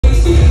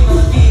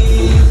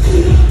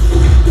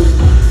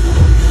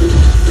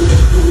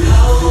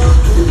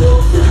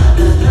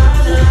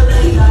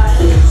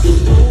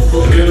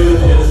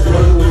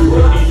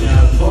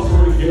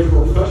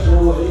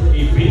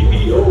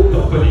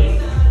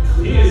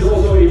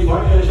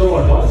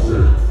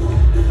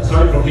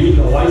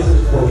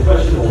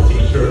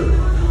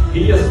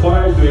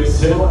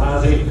excel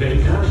as a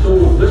financial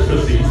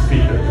literacy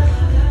speaker.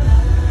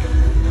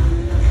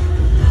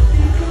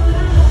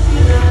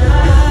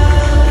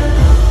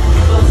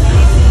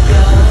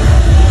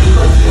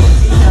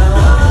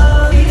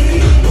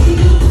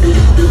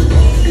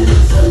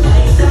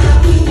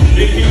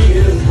 Nikki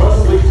is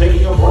presently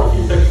taking up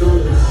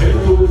architecture in St.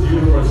 Louis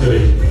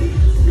University.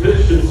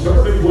 This should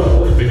serve him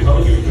well in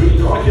becoming a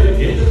green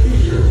architect in the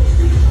future.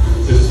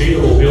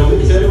 Sustainable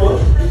buildings, anyone?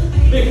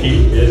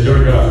 Nikki is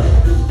your guy.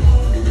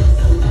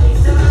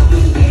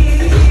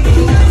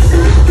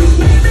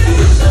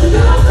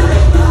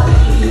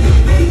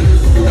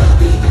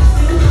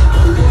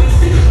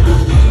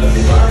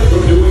 Aside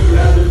from doing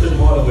pageants and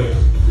modeling,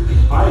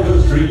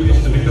 Ivan's dream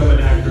is to become an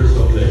actor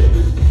someday.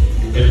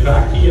 In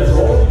fact, he has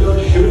already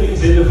done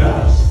shootings in the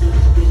past,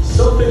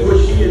 something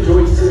which he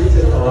enjoys since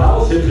it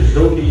allows him to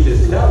showcase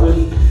his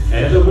talent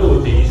and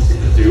abilities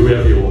to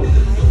everyone.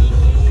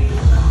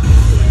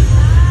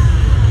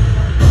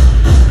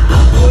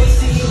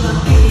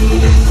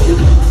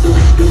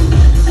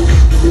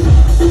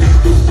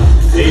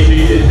 AJ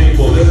is a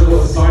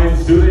political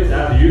science student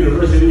at the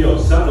University of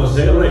San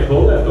Jose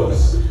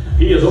Recoletos.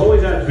 He has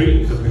always had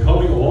dreams of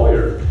becoming a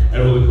lawyer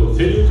and will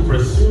continue to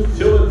pursue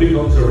till it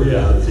becomes a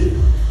reality.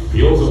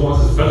 He also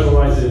wants to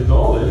specialize in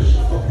knowledge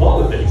of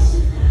politics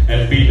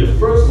and be the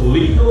first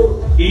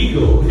legal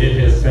eagle in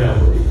his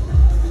family.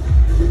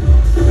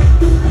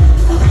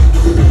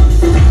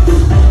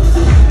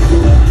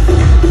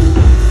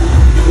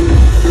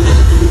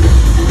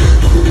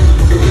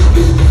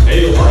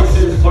 A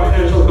licensed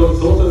financial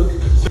consultant,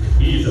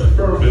 he is a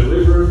firm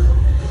believer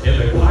in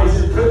the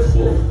Kaizen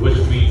principle, which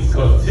means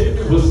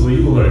continuously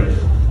learning.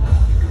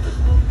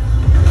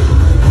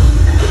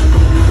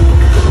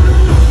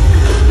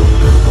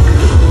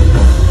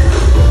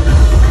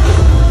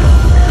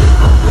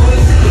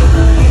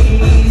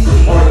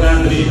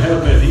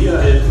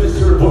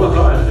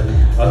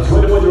 A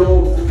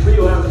 21-year-old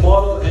freelance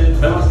model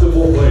and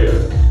basketball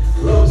player.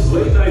 Loves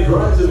late night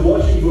drives and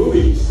watching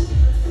movies.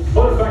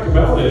 Fun fact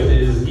about it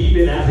is,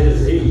 even at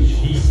his age,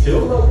 he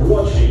still loves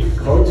watching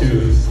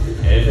cartoons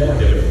and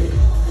anime.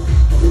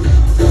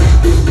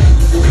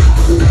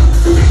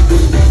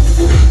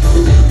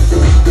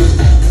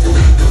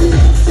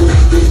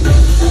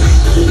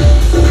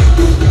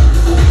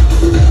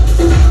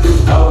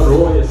 Alan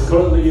Roy is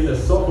currently in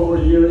his sophomore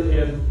year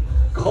in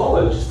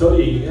college,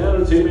 studying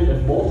entertainment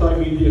and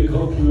multimedia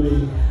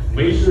computing,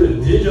 major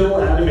in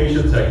digital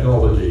animation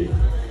technology.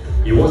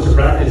 He wants to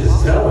practice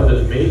his talent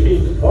at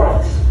making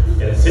art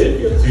and take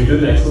it to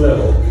the next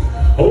level,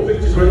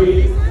 hoping to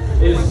create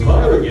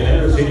inspiring and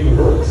entertaining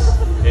works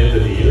in the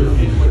near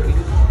future.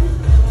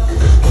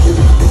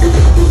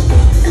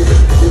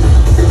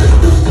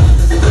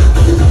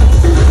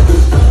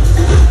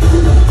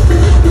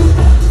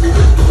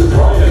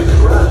 Brian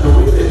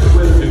graduated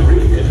with a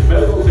degree in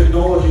medical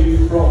technology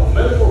from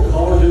medical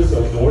colleges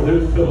of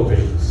Northern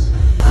Philippines.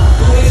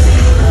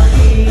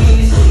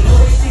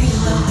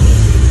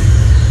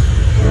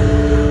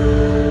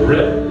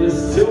 Red is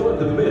still in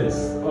the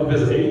midst of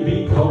his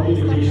AB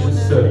communication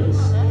studies.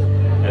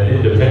 An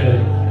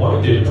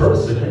independent-minded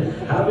person,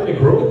 having a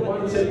growth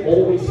mindset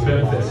always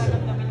benefits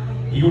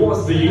him. He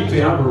wants the youth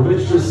to have a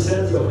richer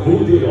sense of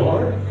who they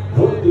are,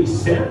 what they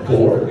stand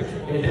for,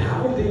 and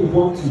how they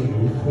want to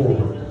move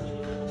forward.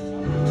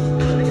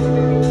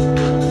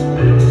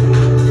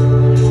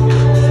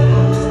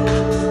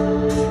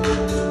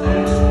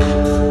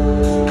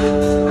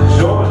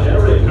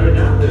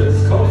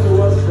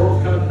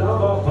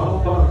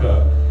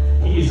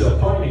 A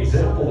fine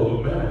example of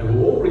a man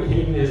who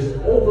overcame his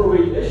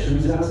overweight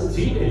issues as a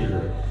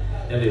teenager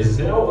and is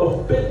now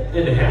a fit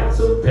and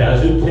handsome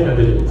pageant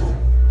candidate.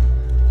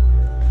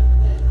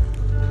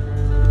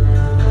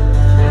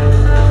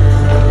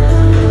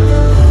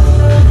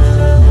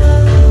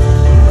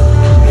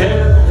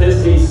 Ken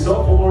is a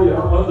sophomore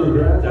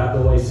undergrad at the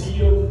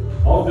Lyceum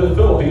of the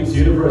Philippines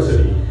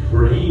University,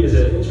 where he is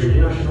an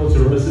international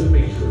tourism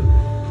major.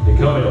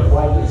 Becoming a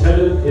flight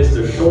attendant is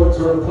the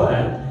short-term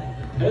plan.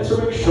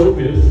 Entering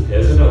showbiz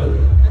as another.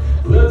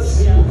 Let's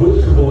see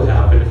which will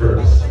happen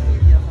first.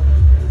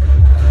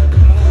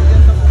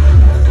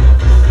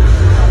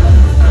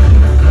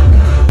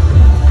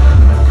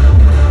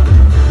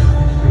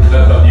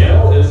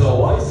 Nathaniel is a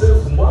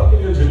licensed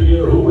marketing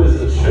engineer who is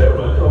the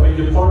chairman of a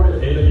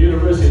department in a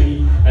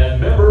university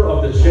and member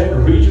of the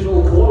Chen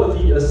Regional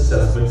Quality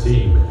Assessment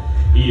Team.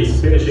 He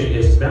is finishing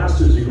his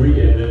master's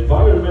degree in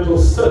environmental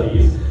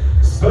studies,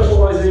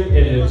 specializing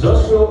in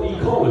industrial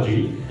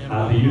ecology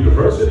at the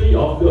University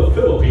of the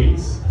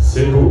Philippines,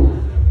 Cebu.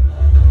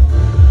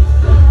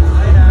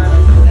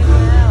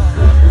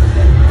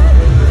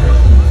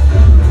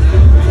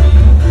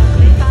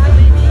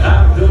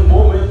 At the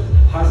moment,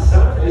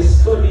 Hassan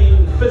is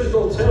studying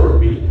physical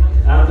therapy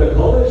at the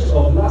College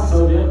of La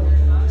Salle,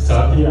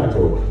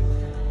 Santiago.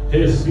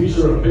 His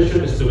future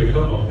ambition is to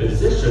become a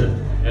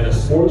physician and a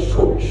sports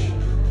coach.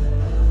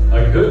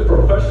 A good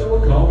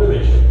professional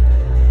combination.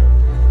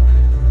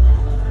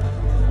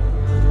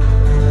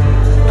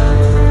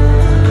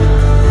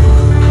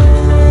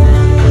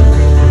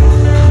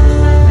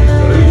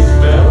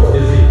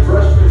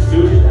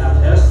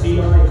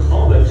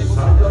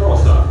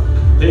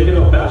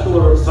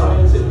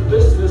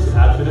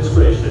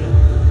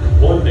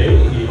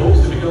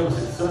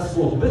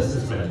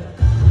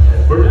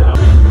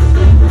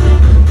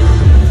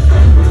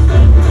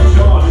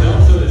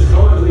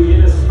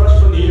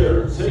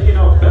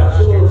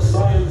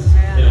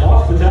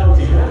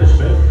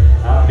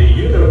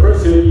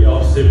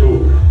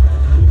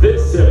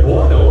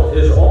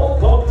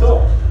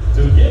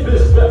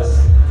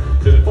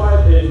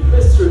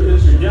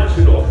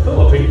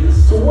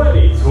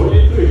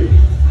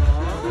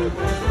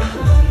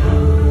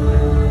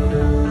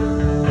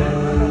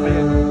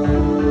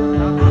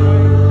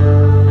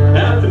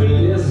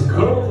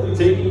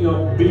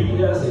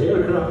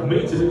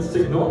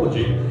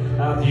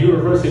 at the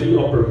University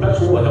of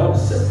Perpetual Health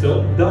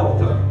System,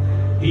 Delta.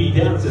 He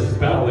dances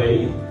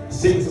ballet,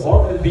 sings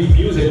R&B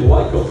music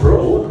like a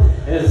pro,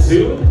 and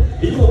soon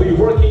he will be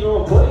working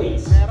on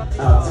planes.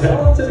 A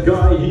talented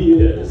guy he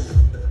is.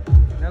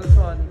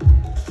 Nelson.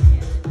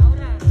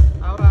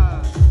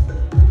 Aura.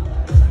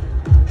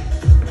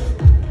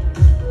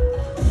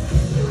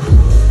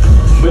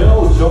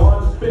 Mel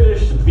John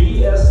finished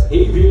BS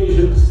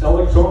Aviation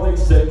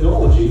Electronics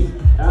Technology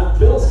at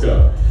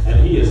Bilska, and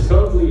he is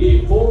currently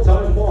a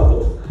full-time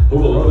model who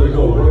will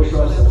undergo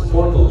workshops at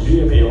Sparkle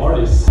GMA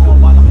artists.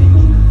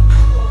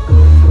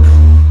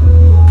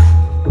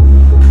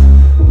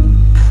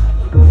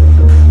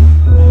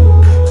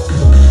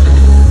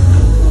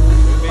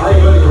 I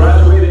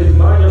graduated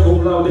magna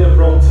cum laude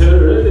from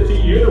Trinity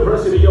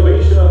University of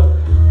Asia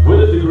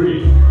with a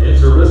degree in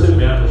tourism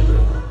management.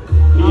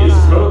 He is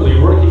currently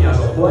working as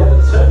a flight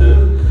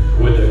attendant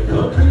with a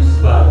country's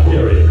flag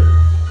carrier.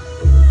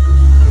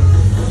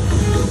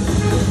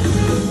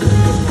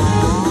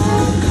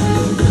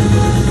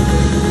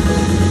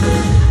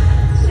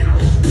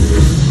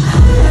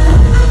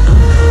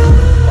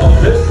 A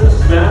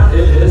businessman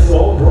in his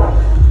own right,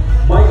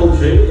 Michael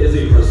J. is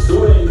a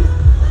pursuing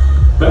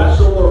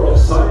Bachelor of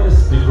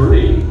Science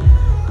degree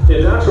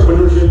in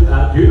entrepreneurship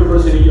at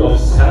University of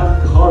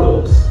San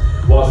Carlos,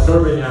 while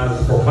serving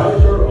as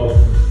proprietor of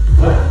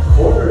Plant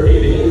Corner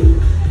 88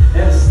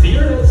 and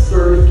Steer and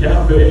Serve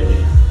Cafe.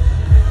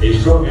 A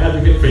strong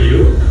advocate for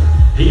youth,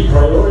 he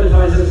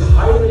prioritizes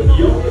hiring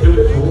young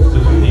individuals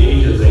between the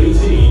ages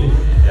 18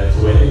 and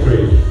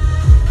 23.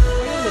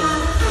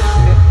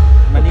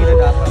 Manila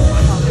dapat.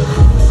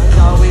 Ang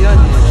sabi yan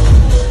eh.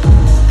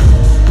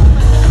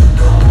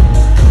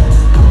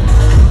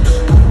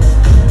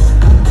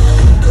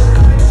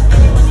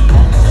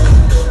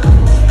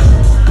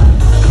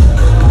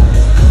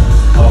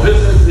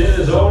 In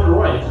his own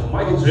right,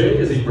 Michael J.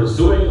 is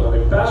pursuing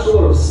a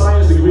Bachelor of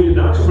Science degree in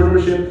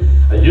entrepreneurship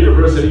at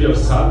University of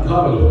San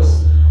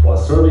Carlos, while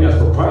serving as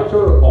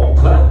proprietor of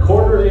Plant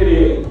Corner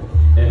 88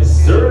 and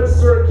Stir and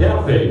Stir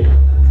Cafe.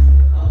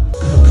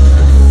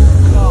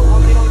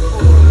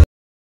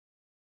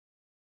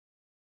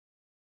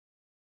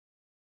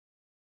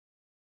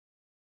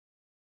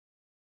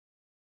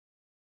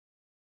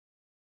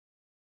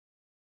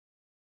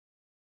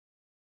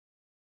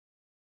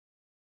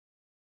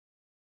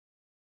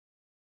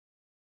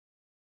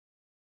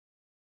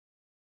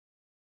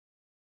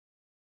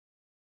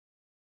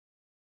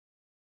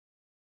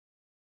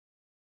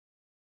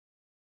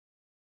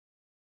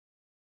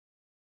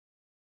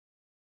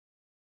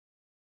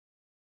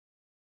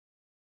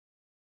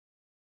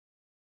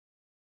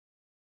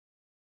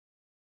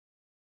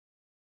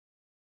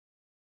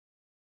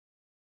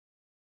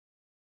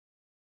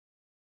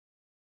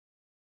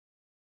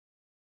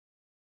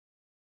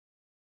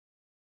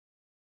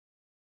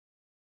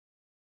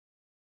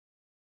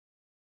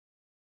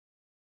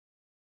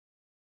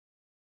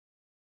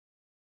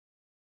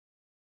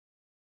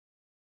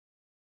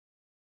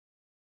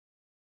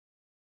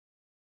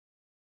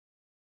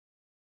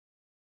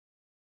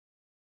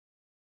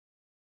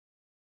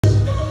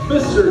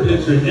 Mr.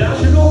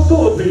 International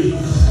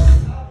Philippines.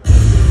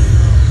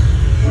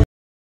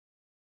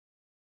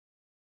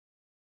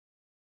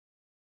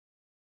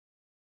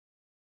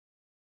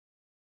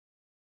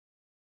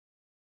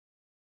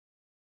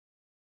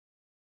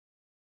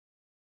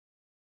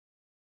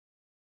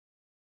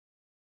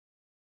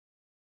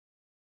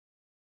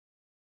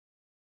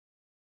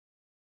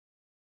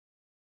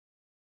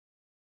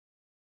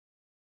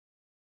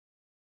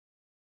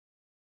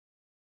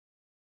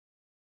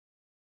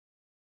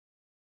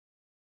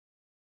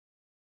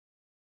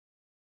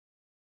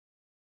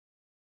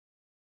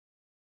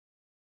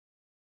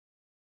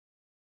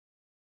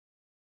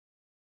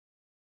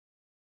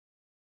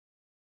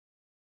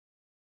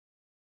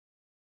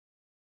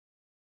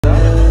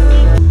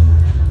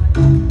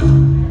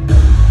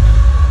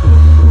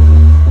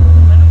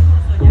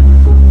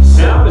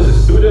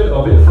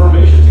 Of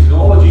Information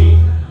Technology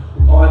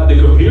on the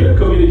Computer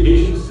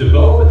Communications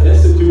Development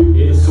Institute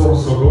in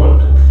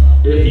Sorsogon.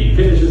 If he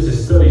finishes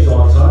his studies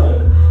on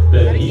time,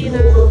 then he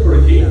will look for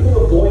a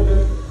gainful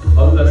employment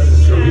unless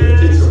his career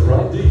takes a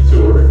bright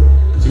detour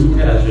to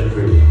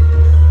pageantry.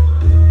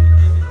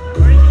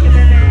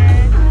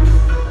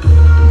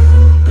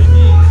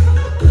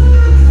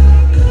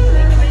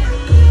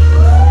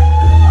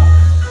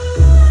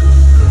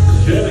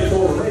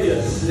 Jennifer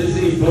Reyes is a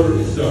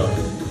barista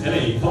and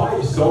a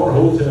 5-star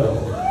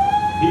hotel.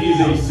 He is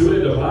a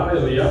student of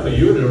Aliapa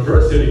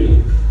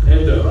University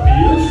and a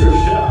future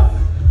chef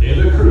in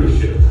a cruise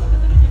ship.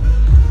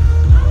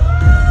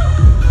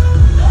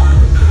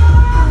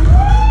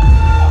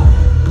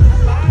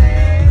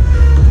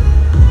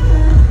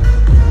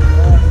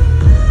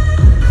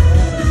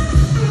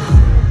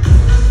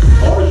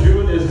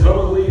 Arjun is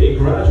currently a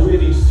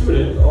graduating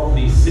student of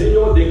the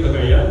Seo de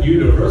Cagayan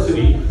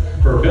University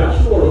for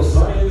Bachelor of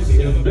Science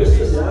in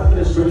Business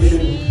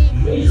Administration,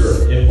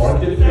 major in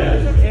marketing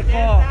management.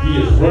 He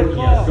is working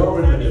as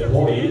government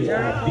employee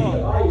at the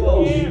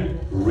ILG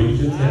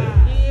Region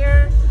 10.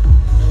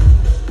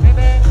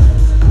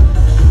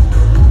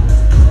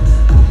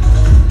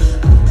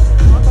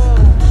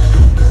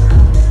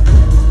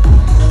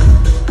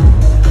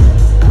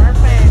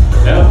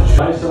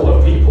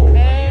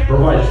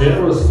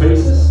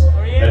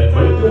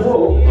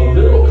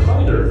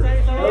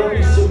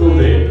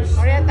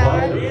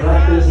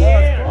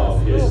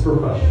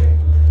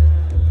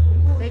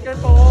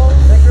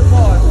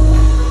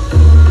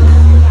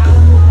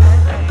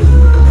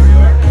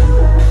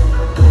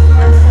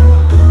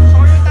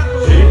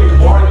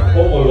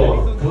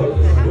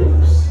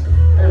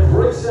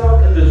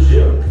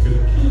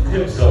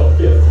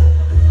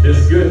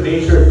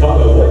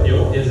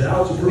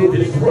 prove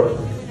his worth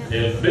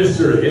in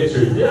Mr.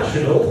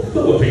 International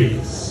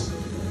Philippines.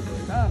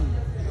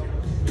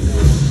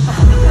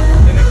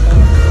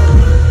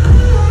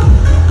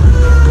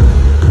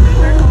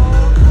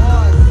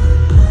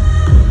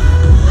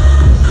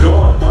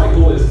 John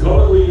Michael is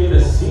currently in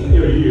his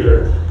senior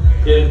year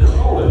in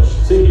college,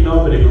 taking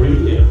up a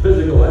degree in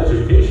physical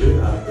education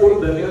at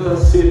Urdaneta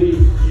City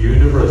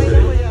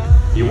University.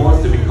 He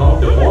wants to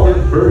become the modern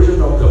version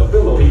of the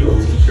Filipino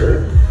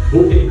teacher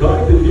who can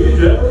guide the new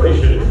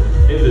generation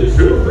in the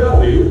true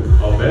value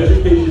of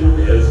education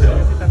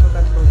itself.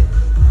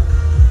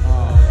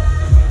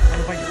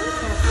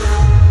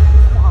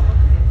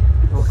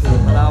 Okay,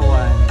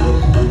 Palawan.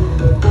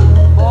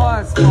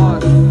 Pause.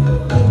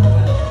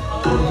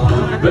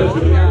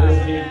 Benjamin is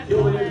a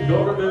Gillian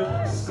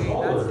government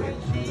scholar,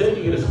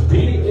 taking his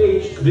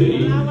PhD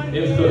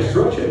in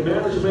construction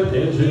management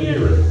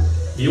engineering.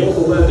 He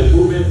also led the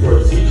movement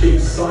for teaching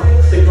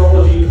science,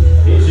 technology,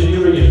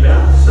 engineering, and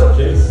math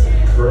subjects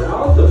for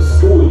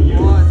out-of-school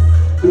youth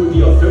through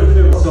the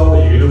alternative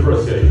South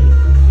University.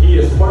 He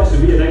aspires to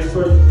be an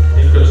expert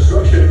in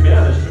construction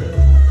management.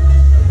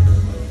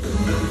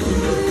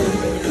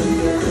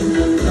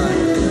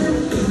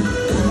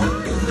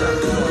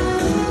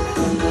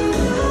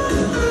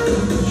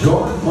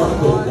 John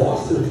Michael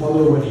lost his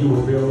mother when he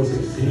was barely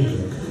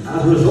 16.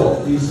 As a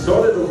result, he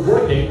started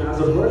working as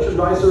a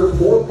merchandiser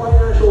for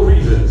financial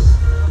reasons.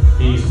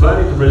 He's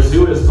planning to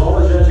pursue his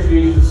college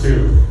education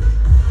soon.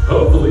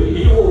 Hopefully,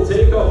 he will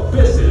take up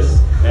business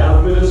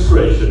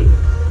administration.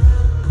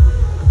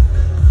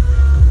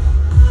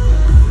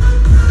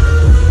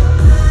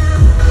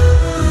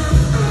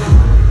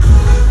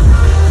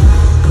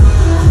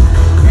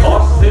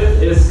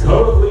 Austin is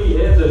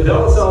currently in the De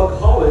La Salle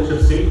College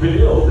of St.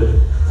 Benilde,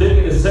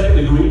 taking his second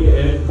degree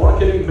in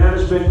marketing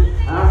management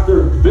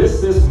after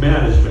business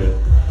management.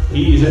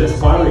 He is an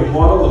aspiring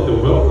model of the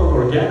well-known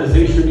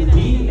organization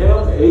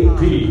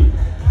PMAP.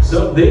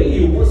 Someday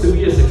he wants to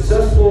be a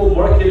successful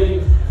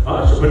marketing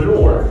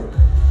entrepreneur,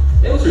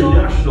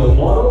 international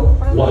model,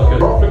 like a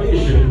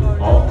propagation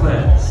of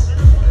plants.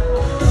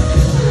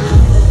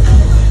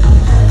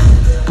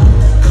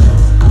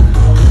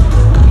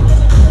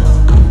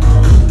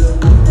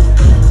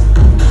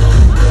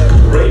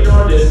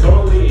 Reynard is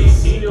currently a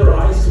senior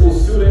high school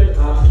student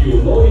at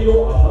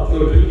Eulogio Abad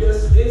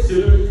Rodriguez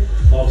Institute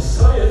of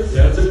Science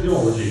and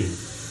Technology.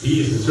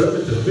 He is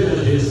determined to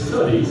finish his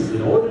studies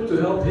in order to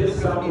help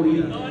his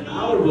family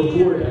out of a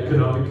poor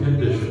economic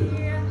condition.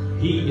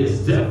 He is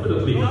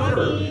definitely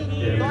firm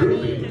in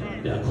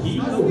proving that he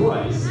will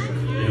rise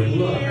in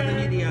life.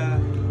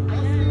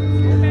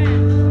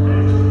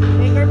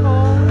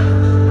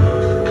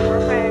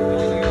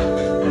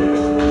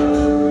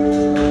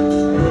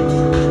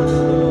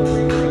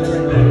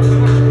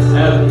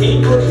 An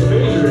English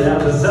major at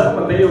the San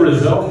Mateo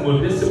Rizal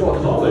Municipal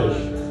College,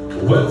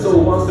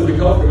 Wenzel wants to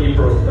become a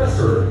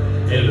professor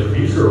in the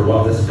future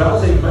while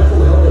espousing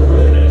mental health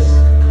awareness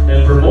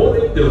and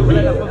promoting the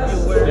real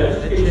essence of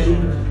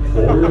education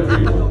for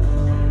everyone.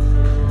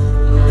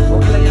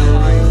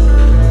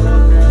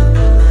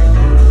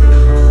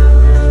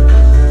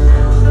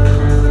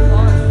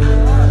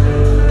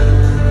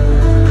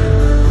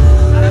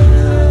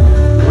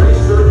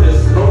 Racer is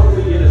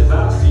currently in his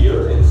last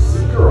year in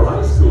senior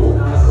high school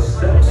as a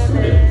STEM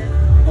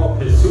student of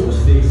Jesus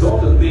the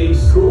Exalted Name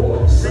School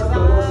of Santa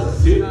Rosa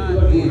City,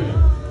 Laguna.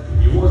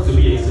 He wants to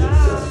be a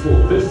successful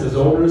business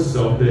owner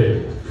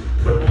someday.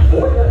 But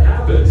before that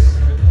happens,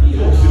 he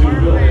hopes to do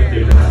well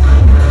in the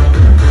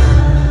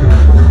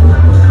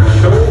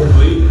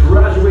Shortly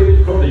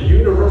graduated from the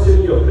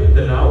University of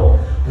Mindanao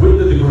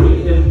with a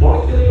degree in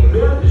marketing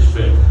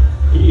management.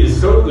 He is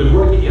currently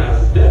working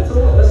as a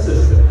dental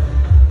assistant.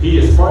 He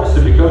aspires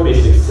to become a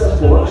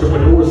successful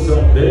entrepreneur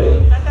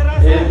someday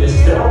and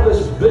establish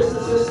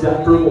businesses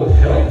that promote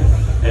health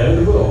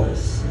and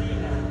wellness.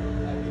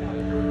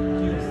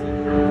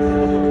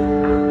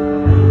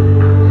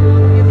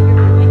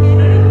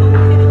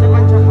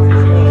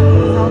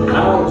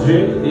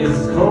 Jane is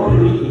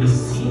currently a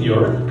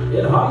senior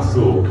in high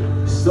school,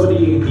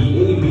 studying the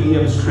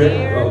ABM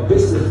strand of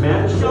business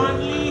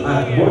management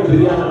at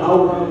Montreal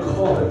Auran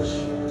College.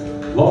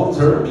 Long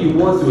term, he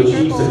wants to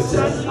achieve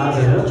success as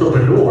an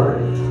entrepreneur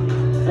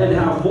and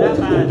have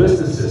multiple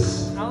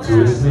businesses to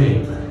his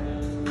name.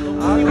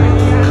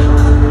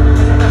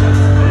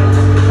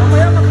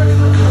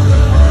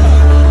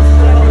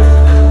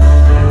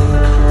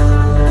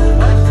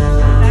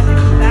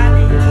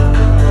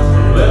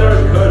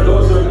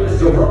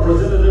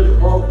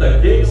 Representative of the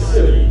Gay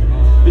City.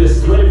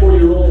 This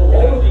 24-year-old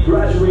already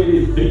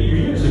graduated 3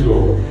 years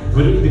ago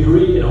with a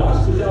degree in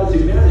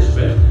hospitality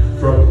management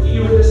from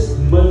Iris,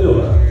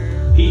 Manila.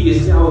 He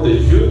is now the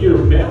junior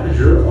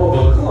manager of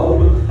a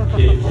club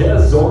in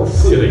Quezon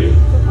City.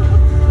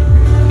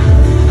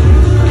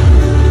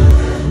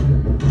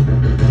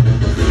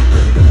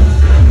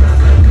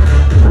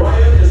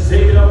 Brian is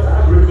taking up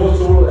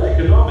agricultural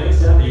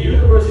economics at the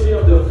University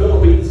of the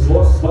Philippines,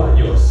 Los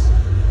Baños.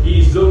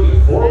 He's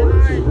looking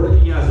forward to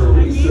working as a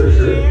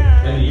researcher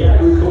in the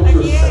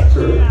agriculture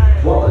sector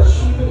while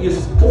achieving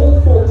his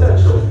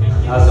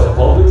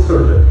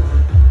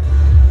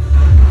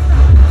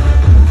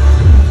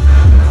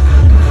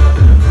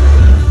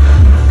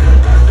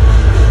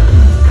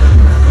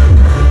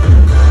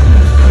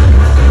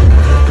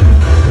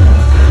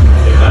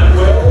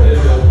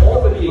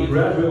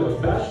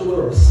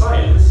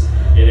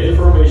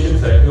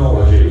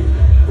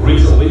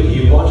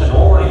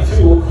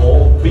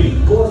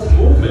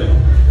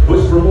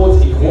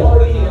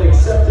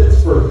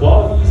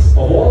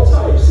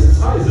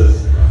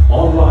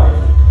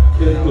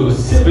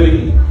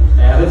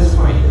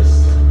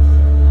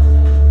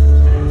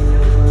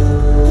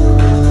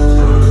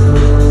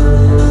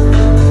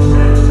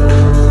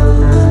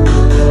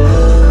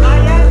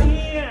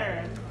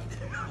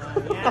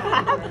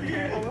Ace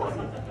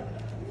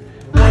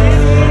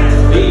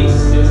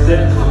is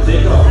set to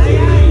take off A.A.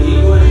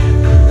 English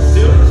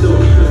soon so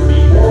he can be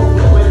more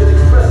fluent and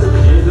expressive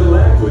in the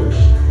language.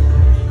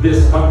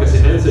 This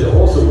Pangasinense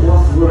also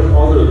wants to learn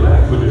other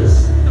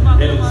languages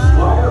and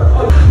inspire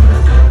others.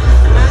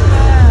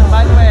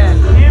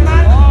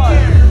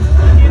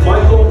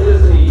 Michael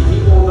is a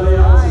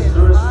hemodialysis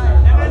nurse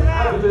and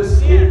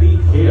activist in the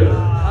care.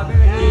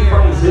 He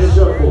finds his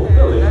job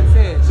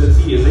fulfilling since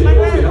he is able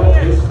to help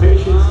his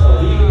patients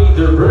alleviate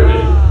their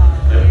burden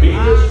and be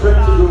their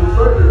strength to go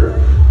further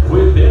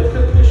with their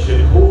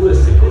condition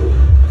holistically.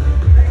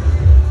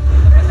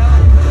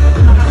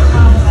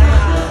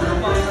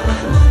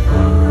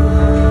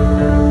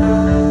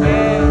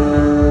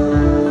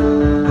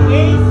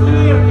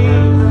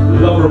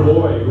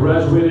 Loverboy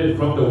graduated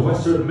from the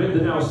Western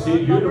Mindanao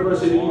State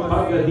University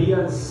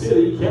Pagadian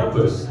City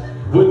campus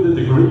with the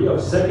degree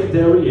of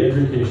secondary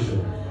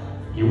education.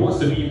 He wants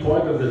to be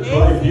part of the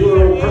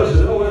Tri-Bureau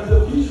personnel in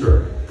the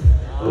future.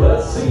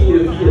 Let's see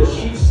if he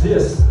achieves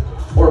this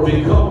or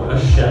become a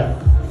chef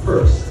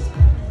first.